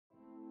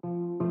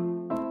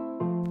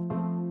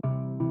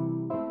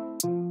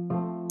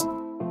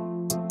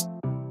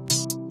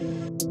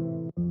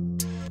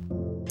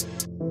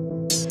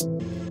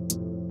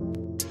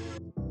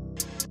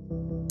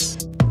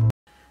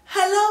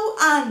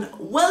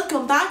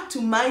Welcome back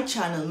to my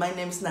channel. My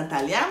name is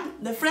Natalia,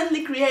 the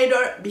friendly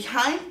creator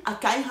behind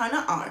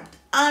Akaihana art.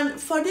 And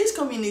for this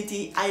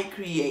community, I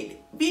create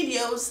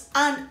videos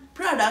and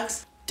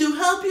products to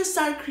help you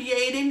start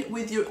creating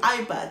with your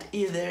iPad,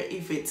 either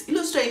if it's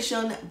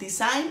illustration,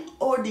 design,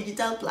 or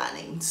digital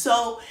planning.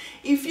 So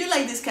if you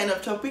like this kind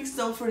of topics,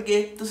 don't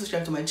forget to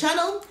subscribe to my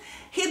channel,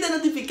 hit the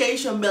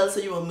notification bell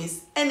so you won't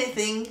miss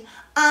anything,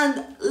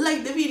 and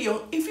like the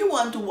video if you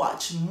want to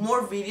watch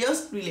more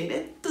videos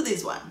related to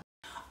this one.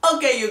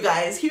 Okay, you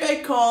guys, here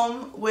I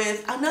come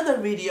with another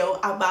video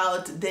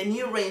about the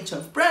new range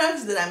of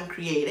products that I'm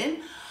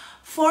creating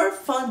for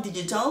FUN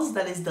Digitals.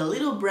 That is the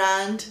little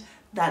brand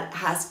that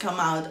has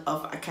come out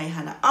of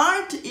Akaihana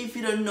art. If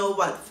you don't know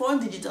what FUN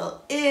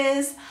Digital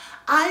is,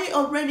 I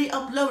already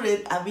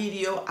uploaded a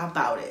video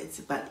about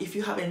it, but if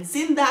you haven't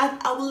seen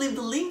that, I will leave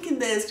the link in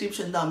the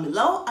description down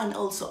below and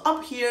also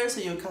up here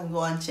so you can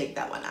go and check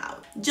that one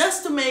out.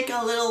 Just to make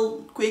a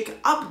little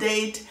quick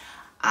update,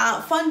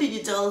 FUN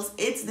Digitals,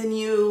 it's the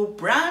new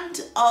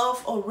brand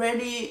of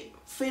already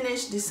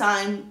finished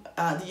design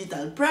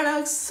digital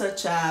products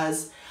such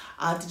as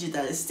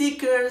digital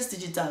stickers,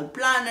 digital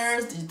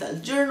planners, digital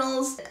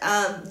journals.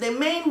 The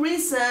main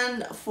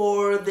reason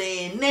for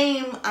the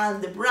name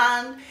and the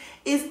brand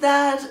is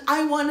that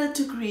I wanted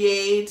to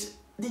create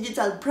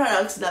digital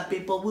products that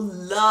people would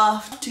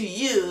love to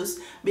use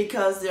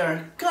because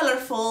they're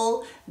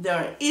colorful,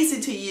 they're easy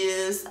to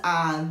use,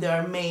 and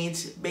they're made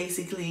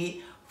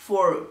basically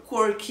for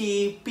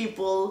quirky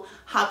people,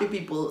 happy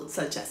people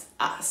such as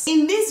us.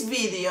 In this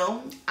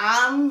video,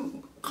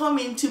 I'm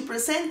coming to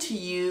present to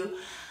you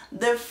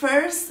the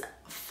first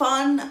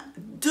FUN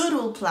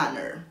Doodle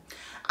Planner.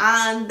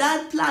 And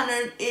that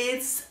planner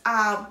is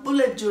a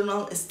bullet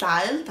journal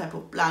style type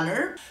of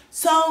planner.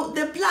 So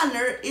the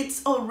planner,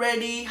 it's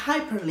already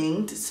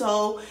hyperlinked.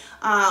 So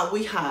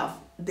we have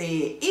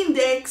the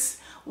index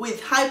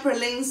with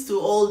hyperlinks to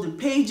all the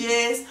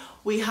pages.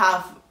 We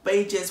have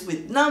pages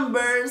with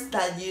numbers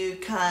that you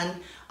can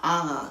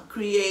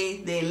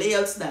create the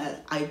layouts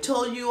that I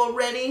told you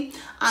already,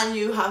 and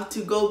you have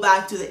to go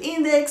back to the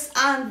index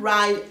and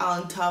write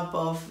on top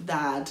of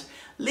that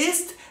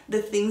list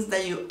the things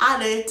that you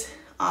added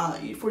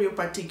for your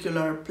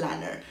particular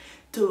planner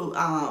to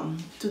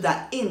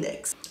that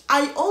index.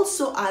 I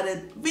also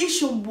added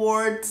vision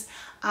boards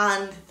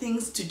and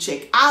things to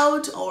check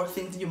out or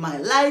things you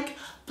might like,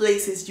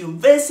 places you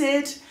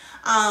visit,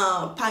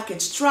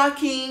 package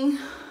tracking.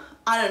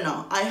 I don't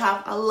know, I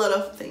have a lot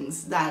of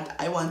things that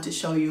I want to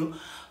show you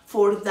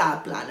for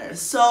that planner.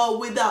 So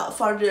without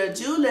further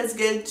ado, let's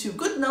get to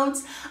good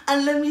notes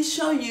and let me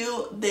show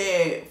you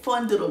the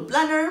FUN Doodle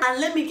Planner,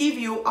 and let me give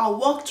you a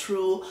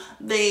walkthrough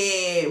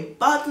the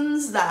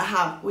buttons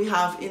that we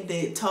have in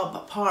the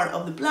top part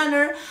of the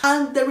planner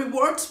and the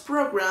rewards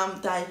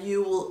program that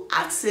you will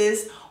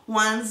access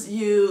once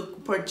you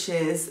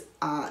purchase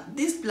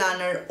this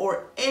planner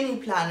or any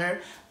planner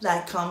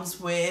that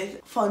comes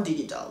with FUN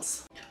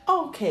Digitals.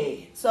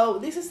 Okay, so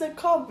this is the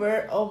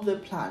cover of the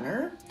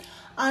planner,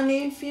 and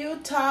if you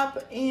tap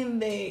in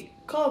the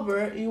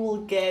cover, you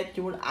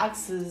will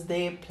access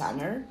the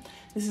planner.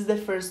 This is the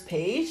first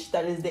page,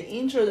 that is the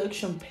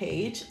introduction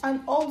page,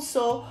 and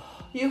also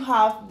you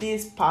have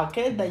this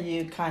pocket that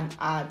you can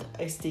add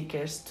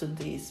stickers to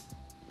this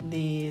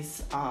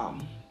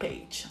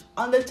page.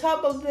 On the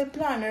top of the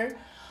planner,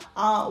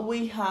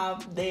 we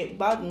have the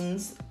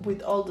buttons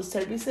with all the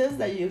services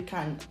that you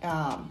can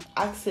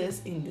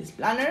access in this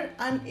planner,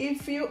 and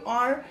if you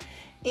are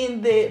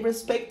in the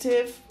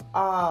respective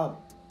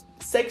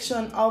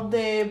section of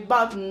the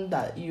button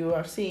that you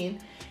are seeing,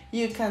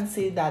 you can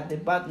see that the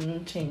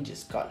button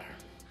changes color.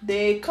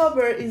 The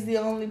cover is the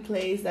only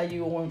place that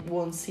you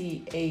won't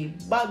see a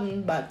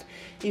button, but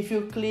if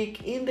you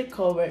click in the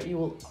cover, you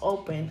will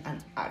open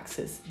and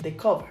access the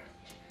cover,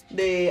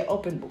 the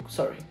open book,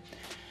 sorry.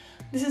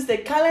 This is the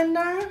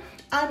calendar,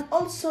 and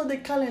also the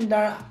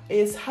calendar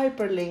is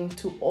hyperlinked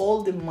to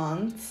all the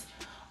months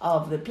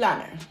of the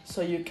planner.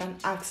 So you can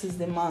access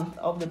the month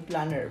of the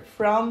planner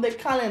from the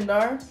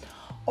calendar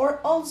or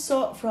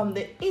also from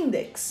the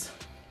index.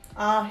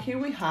 Here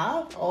we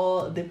have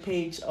all the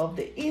page of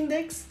the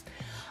index,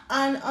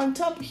 and on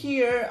top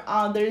here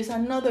there is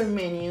another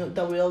menu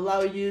that will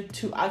allow you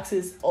to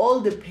access all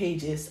the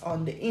pages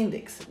on the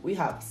index. We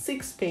have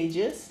 6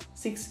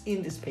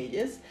 index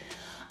pages,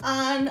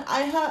 and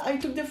I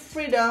took the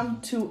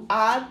freedom to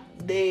add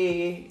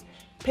the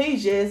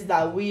pages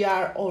that we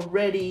are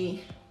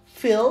already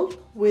filled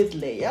with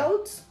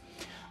layouts,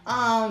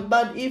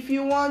 but if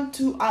you want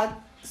to add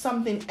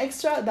something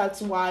extra,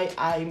 that's why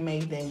I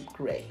made them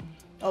gray.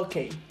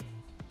 Okay,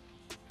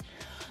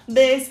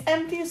 these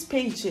empty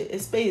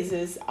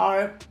spaces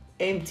are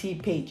empty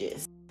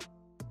pages.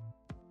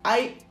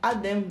 I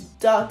add them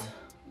dot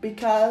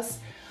because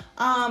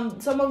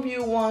some of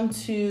you want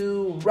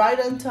to write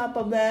on top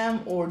of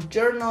them or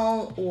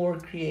journal or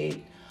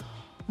create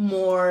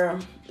more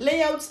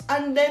layouts,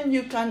 and then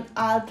you can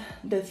add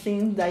the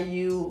things that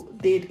you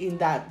did in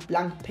that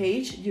blank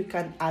page. You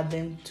can add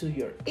them to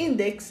your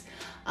index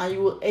and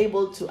you will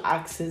able to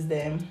access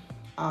them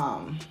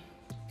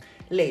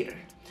later.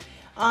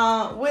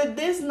 With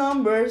these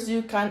numbers,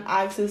 you can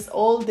access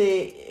all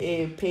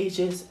the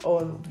pages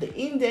of the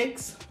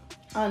index,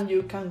 and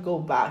you can go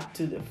back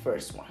to the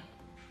first one.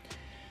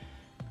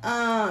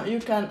 You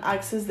can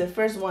access the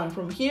first one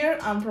from here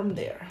and from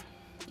there.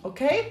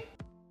 Okay?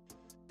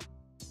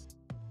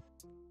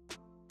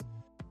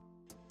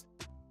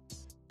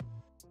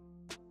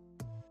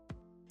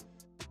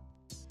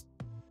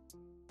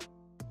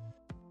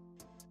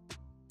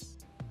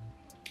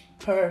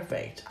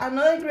 Perfect.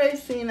 Another great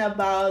thing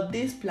about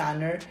this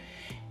planner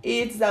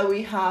is that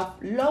we have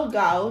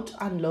logout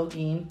and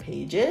login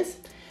pages.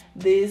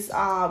 These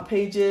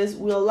pages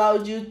will allow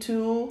you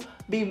to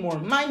be more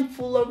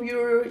mindful of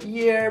your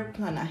year,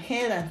 plan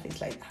ahead, and things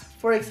like that.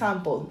 For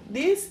example,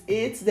 this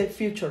is the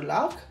future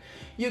log.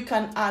 You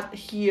can add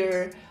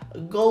here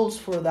goals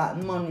for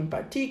that month in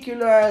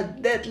particular,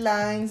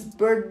 deadlines,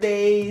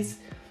 birthdays,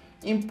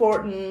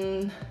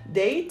 important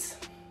dates.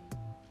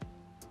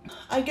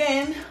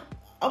 Again,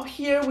 up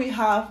here we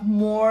have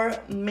more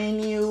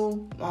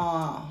menu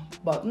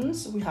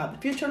buttons. We have the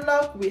future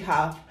log, we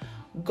have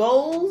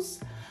goals,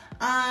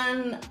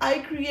 and I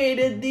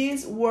created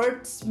this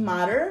Words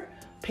Matter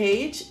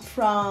page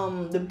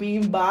from the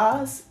Being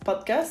Boss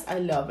podcast. I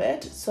love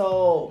it.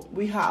 So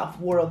we have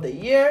word of the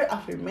year,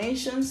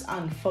 affirmations,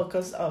 and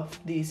focus of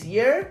this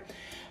year,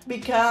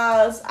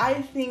 because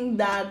I think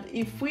that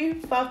if we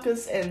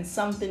focus on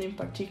something in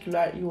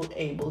particular, you will be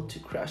able to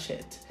crush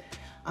it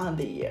on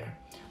the year.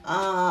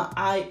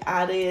 I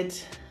added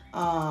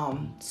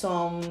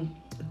some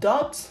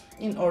dots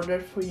in order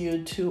for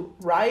you to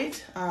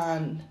write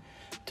and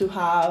to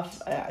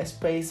have a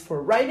space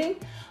for writing,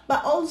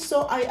 but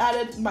also I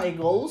added my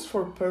goals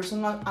for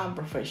personal and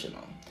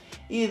professional.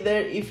 Either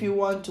if you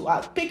want to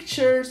add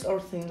pictures or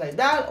things like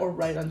that, or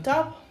write on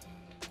top,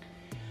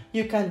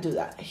 you can do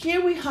that.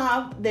 Here we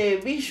have the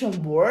vision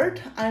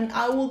board, and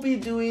I will be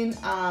doing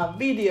a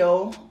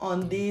video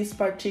on this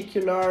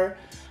particular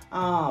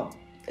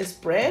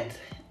spread,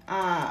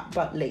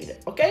 but later,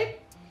 okay?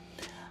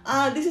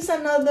 This is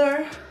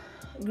another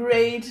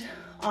great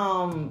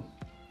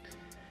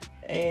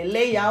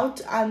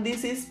layout, and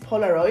this is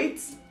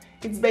Polaroids.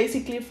 It's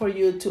basically for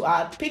you to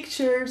add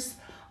pictures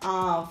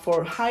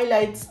for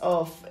highlights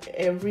of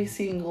every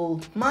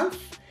single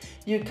month.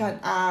 You can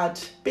add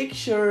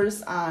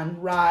pictures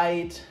and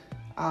write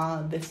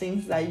the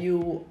things that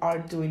you are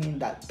doing in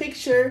that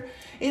picture.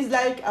 It's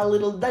like a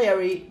little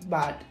diary,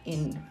 but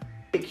in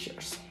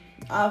pictures.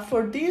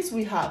 For this,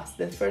 we have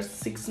the first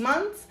 6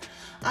 months,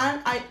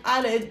 and I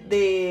added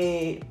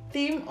the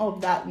theme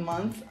of that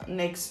month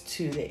next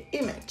to the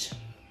image.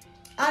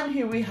 And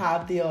here we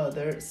have the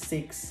other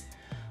 6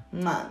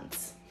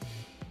 months.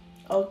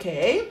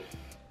 Okay,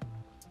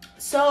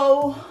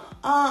 so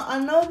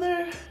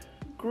another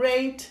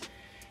great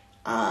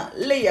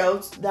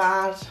layout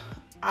that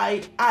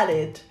I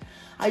added,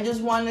 I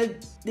just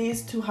wanted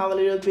this to have a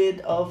little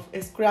bit of a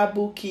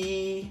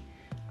scrapbooky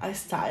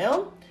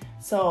style.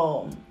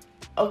 So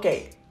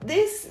okay,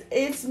 this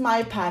is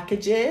my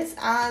packages,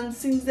 and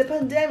since the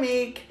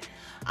pandemic,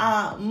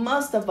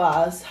 most of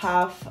us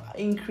have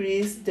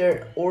increased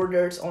their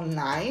orders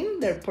online,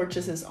 their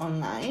purchases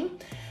online.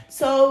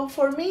 So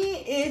for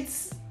me,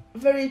 it's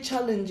very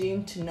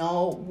challenging to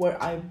know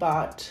where I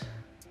bought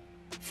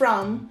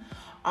from,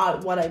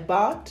 what I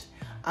bought,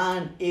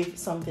 and if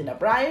something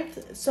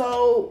arrived.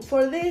 So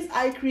for this,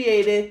 I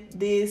created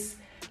this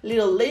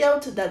little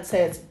layout that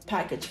says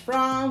package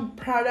from,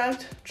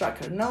 product,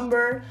 tracker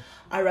number,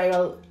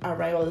 arrival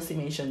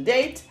estimation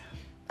date,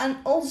 and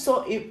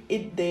also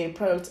if the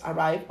products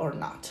arrive or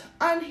not.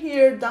 And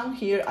here, down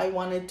here, I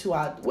wanted to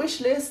add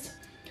wish list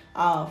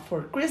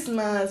for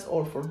Christmas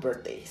or for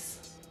birthdays.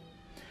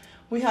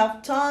 We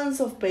have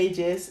tons of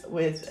pages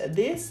with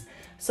this,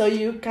 so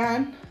you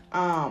can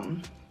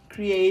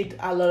create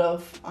a lot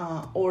of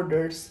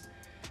orders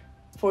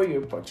for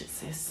your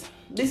purchases.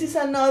 This is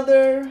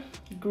another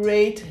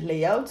great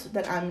layout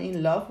that I'm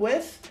in love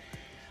with.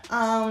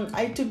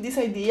 I took this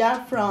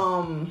idea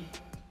from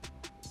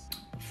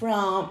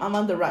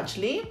Amanda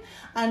Ratchley,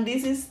 and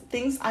this is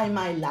things I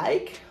might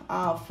like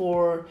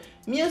for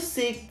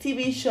music,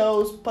 TV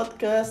shows,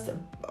 podcasts,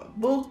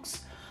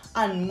 books,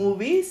 and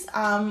movies.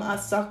 I'm a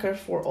sucker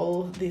for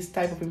all this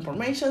type of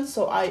information,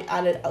 so I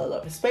added a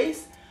lot of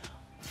space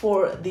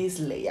for this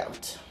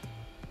layout.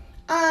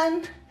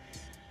 And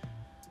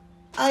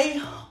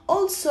I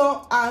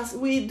also, as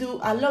we do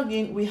a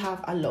login, we have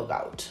a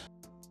logout.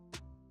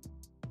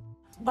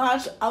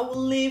 But I will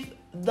leave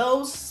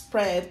those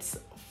spreads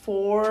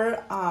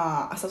for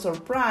as a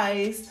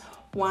surprise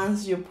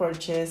once you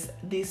purchase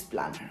this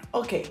planner.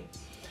 Okay,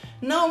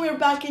 now we're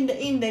back in the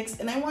index,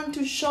 and I want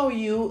to show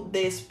you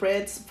the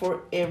spreads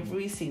for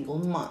every single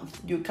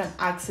month. You can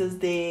access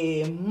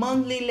the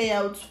monthly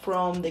layouts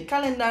from the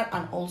calendar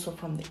and also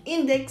from the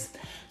index.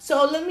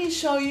 So let me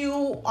show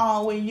you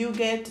when you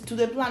get to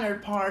the planner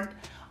part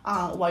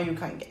what you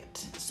can get.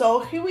 So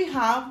here we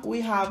have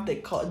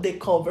the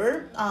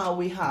cover.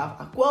 We have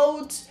a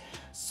quote,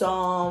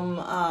 some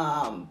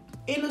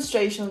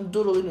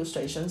doodle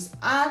illustrations,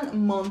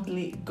 and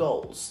monthly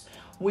goals.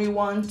 we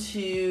want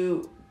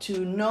to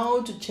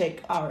know, to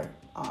check our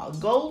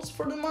goals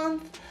for the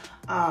month,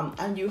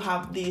 and you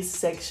have this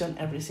section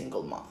every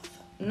single month.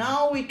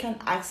 Now we can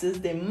access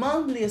the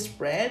monthly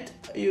spread.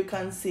 You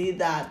can see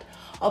that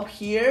up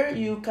here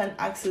you can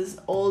access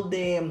all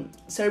the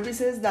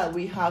services that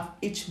we have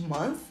each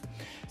month.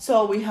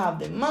 So we have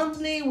the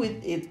monthly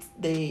with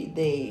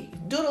the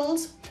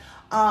doodles.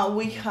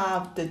 We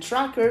have the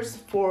trackers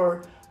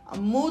for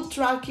mood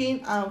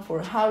tracking and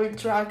for habit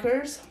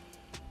trackers,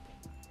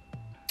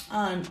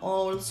 and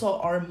also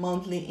our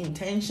monthly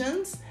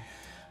intentions.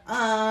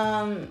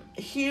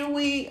 Here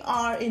we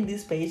are in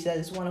this page that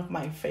is one of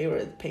my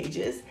favorite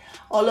pages.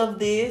 All of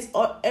these,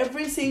 or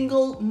every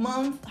single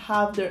month,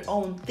 have their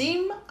own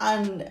theme,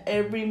 and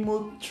every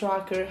mood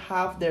tracker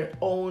have their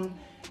own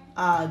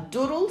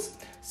doodles.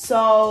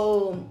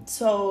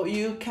 So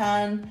you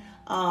can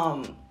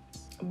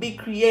be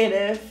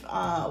creative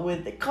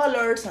with the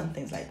colors and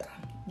things like that.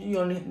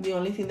 The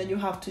only thing that you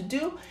have to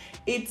do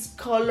is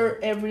color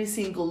every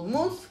single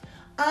month.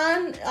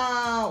 And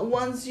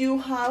once you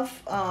have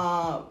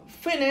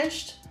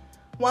finished,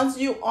 once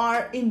you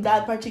are in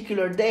that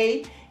particular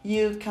day,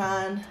 you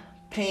can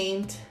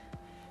paint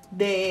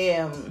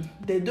the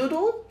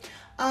doodle,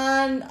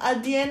 and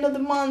at the end of the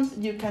month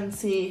you can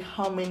see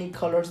how many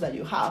colors that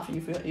you have.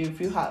 If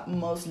you have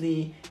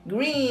mostly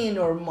green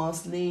or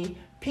mostly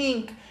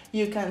pink,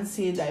 you can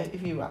see that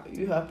if you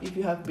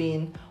have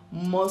been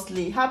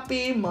mostly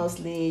happy,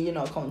 mostly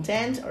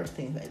content, or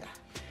things like that.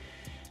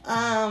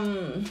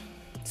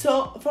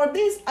 So for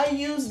this I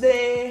use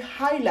the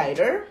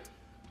highlighter,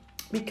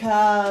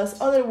 because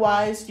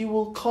otherwise you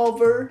will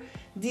cover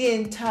the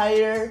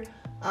entire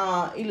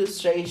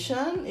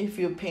illustration if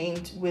you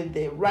paint with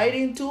the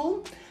writing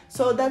tool.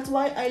 So that's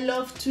why I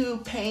love to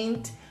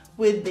paint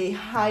with the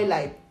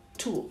highlight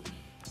tool.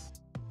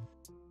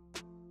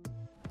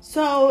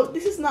 So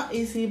this is not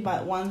easy,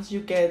 but once you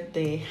get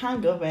the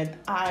hang of it,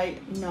 I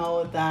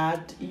know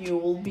that you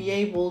will be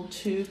able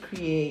to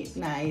create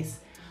nice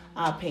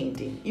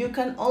painting. You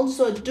can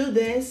also do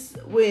this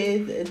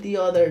with the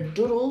other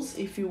doodles.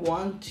 If you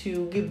want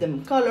to give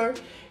them color,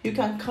 you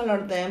can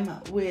color them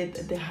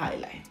with the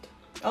highlight.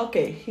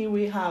 Okay, here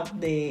we have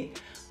the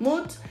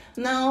mood.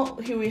 Now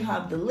here we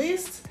have the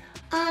list,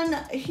 and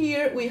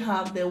here we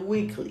have the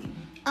weekly.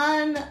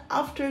 And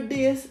after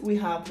this we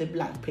have the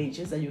blank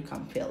pages that you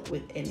can fill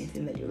with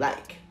anything that you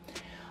like.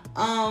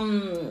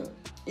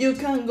 You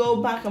can go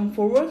back and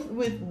forward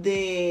with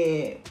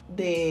the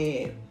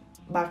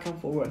back and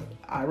forward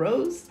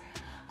arrows,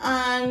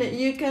 and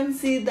you can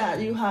see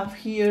that you have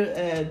here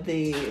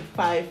the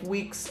 5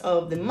 weeks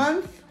of the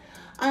month,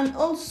 and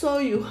also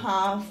you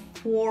have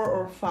 4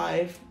 or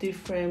 5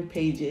 different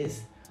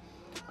pages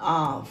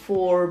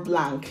for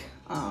blank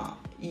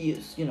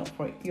use,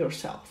 for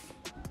yourself.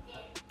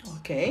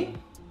 Okay,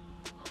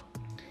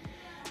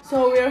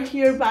 so we are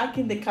here back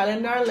in the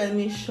calendar. Let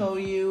me show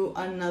you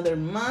another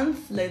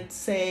month. Let's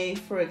say,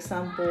 for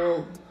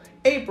example,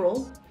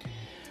 April.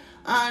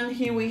 And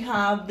here we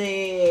have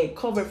the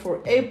cover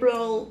for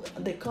April,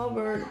 the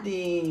cover,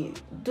 the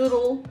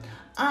doodle,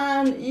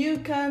 and you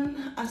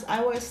can, as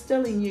I was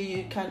telling you,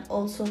 you can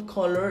also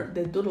color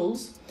the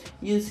doodles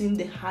using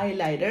the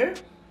highlighter.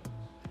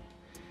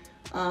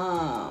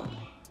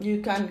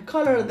 You can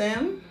color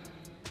them,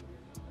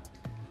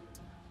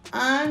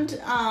 and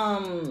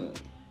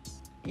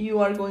you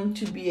are going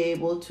to be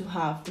able to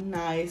have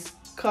nice,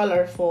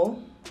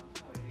 colorful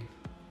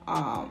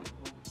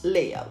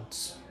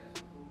layouts.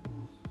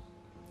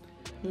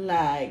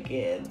 Like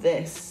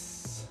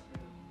this.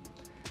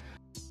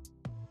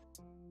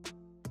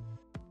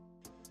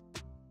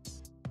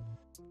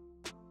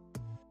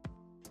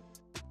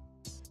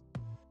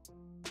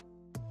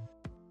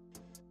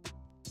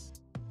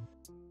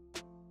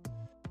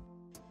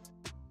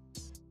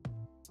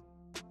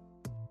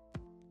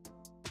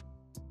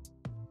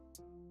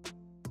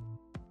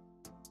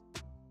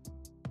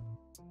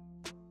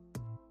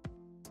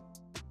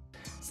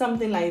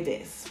 Something like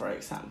this, for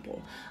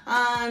example,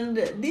 and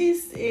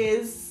this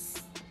is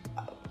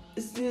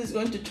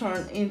going to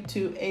turn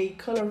into a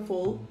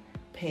colorful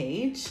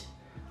page,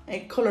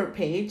 a color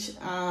page,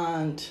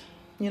 and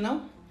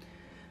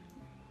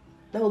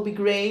that will be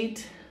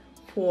great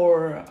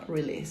for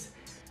release.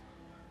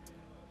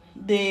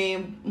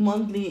 The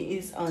monthly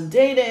is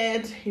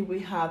undated. Here we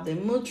have the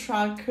mood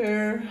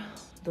tracker,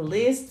 the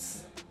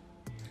lists,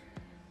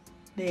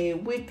 the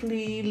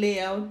weekly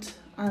layout,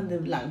 and the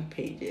blank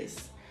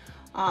pages.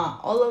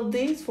 All of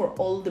these for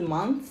all the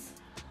months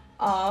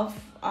of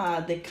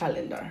the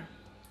calendar.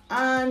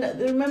 And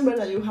remember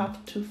that you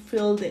have to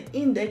fill the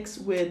index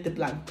with the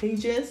blank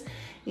pages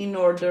in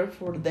order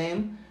for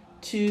them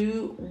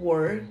to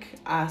work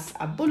as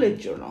a bullet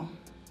journal.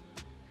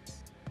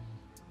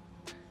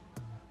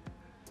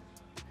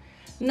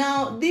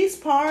 Now this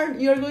part,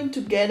 you're going to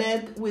get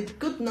it with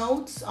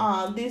GoodNotes.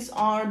 These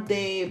are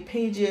the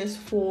pages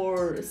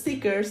for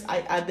stickers. I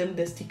add them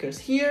the stickers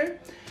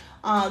here.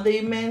 They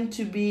meant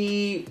to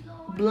be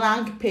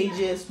blank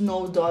pages,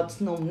 no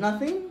dots, no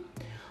nothing.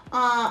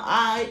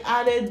 I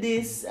added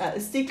these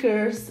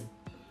stickers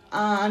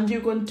and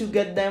you're going to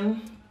get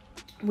them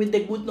with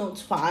the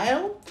GoodNotes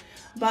file.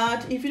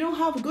 But if you don't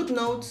have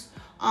GoodNotes,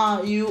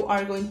 you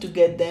are going to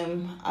get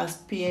them as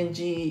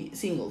PNG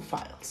single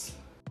files.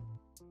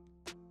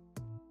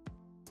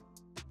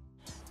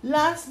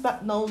 Last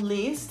but not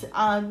least,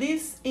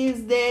 this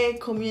is the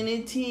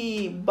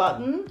community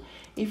button.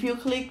 If you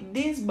click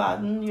this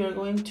button, you're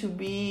going to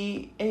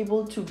be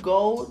able to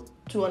go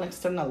to an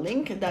external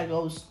link that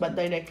goes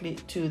directly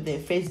to the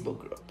Facebook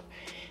group.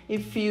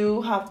 If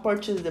you have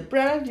purchased the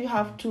product, you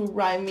have to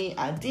write me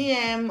a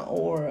DM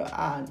or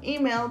an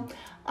email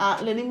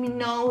letting me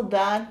know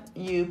that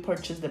you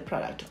purchased the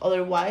product.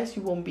 Otherwise,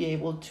 you won't be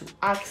able to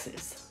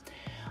access.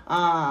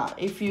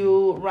 If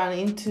you run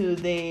into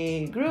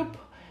the group,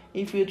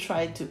 if you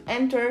try to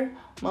enter,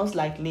 most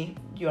likely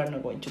you are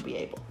not going to be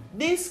able.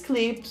 These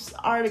clips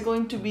are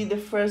going to be the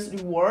first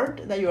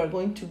reward that you are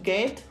going to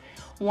get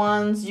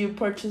once you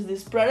purchase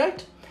this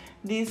product.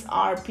 These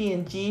are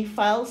PNG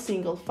files,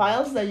 single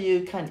files that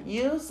you can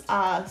use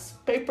as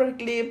paper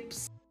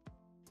clips.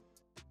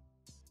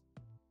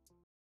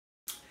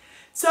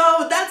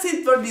 So that's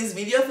it for this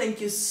video. Thank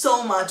you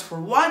so much for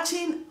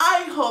watching.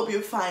 I hope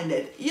you find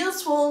it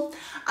useful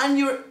and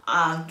you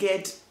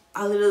get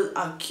a little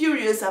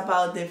curious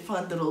about the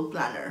FUN DOODLE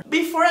planner.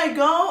 Before I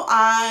go,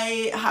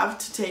 I have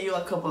to tell you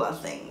a couple of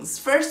things.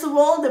 First of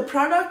all, the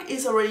product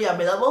is already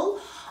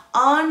available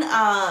on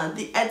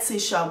the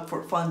Etsy shop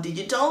for FUN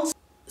Digital.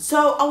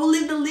 So I will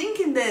leave the link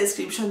in the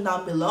description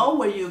down below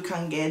where you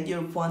can get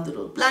your FUN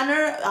DOODLE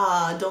planner.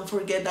 Don't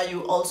forget that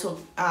you also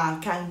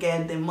can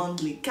get the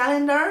monthly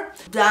calendar.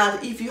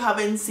 That if you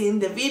haven't seen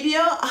the video,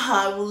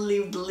 I will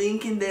leave the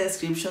link in the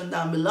description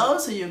down below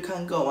so you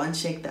can go and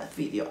check that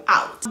video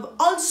out.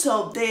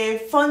 Also,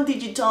 the FUN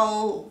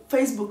Digital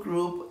Facebook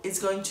group is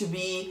going to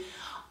be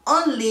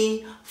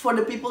only for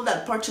the people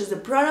that purchase the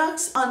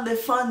products on the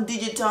FUN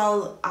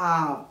Digital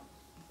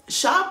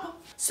shop.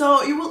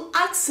 So you will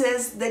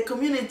access the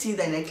community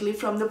directly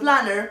from the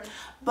planner,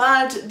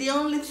 but the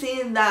only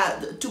thing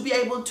that to be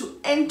able to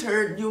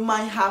enter, you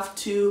might have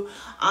to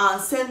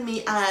send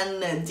me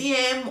an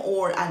DM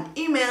or an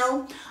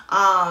email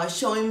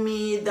showing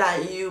me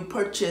that you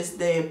purchased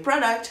the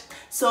product,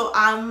 so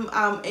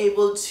I'm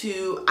able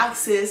to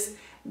access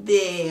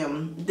the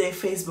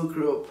Facebook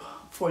group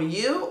for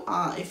you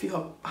if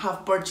you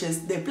have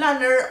purchased the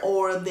planner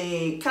or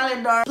the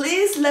calendar.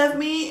 Please leave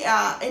me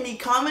any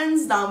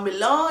comments down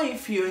below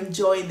if you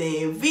enjoy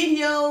the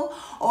video,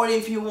 or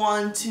if you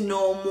want to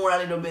know a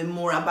little bit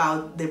more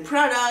about the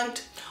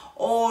product,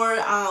 or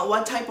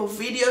what type of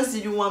videos do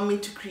you want me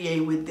to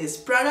create with this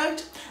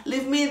product.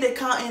 Leave me in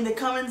the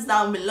comments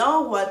down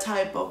below what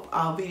type of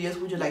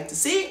videos would you like to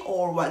see,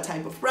 or what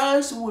type of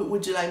products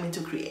would you like me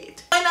to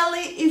create.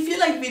 Finally, if you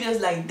like videos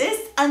like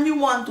this and you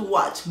want to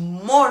watch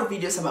more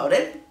videos about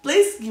it,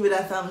 please give it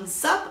a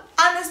thumbs up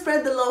and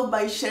spread the love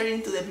by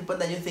sharing to the people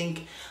that you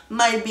think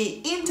might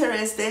be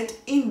interested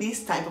in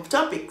this type of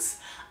topics.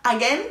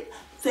 Again,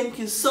 thank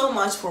you so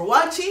much for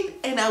watching,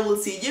 and I will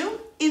see you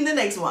in the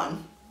next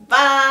one.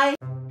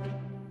 Bye!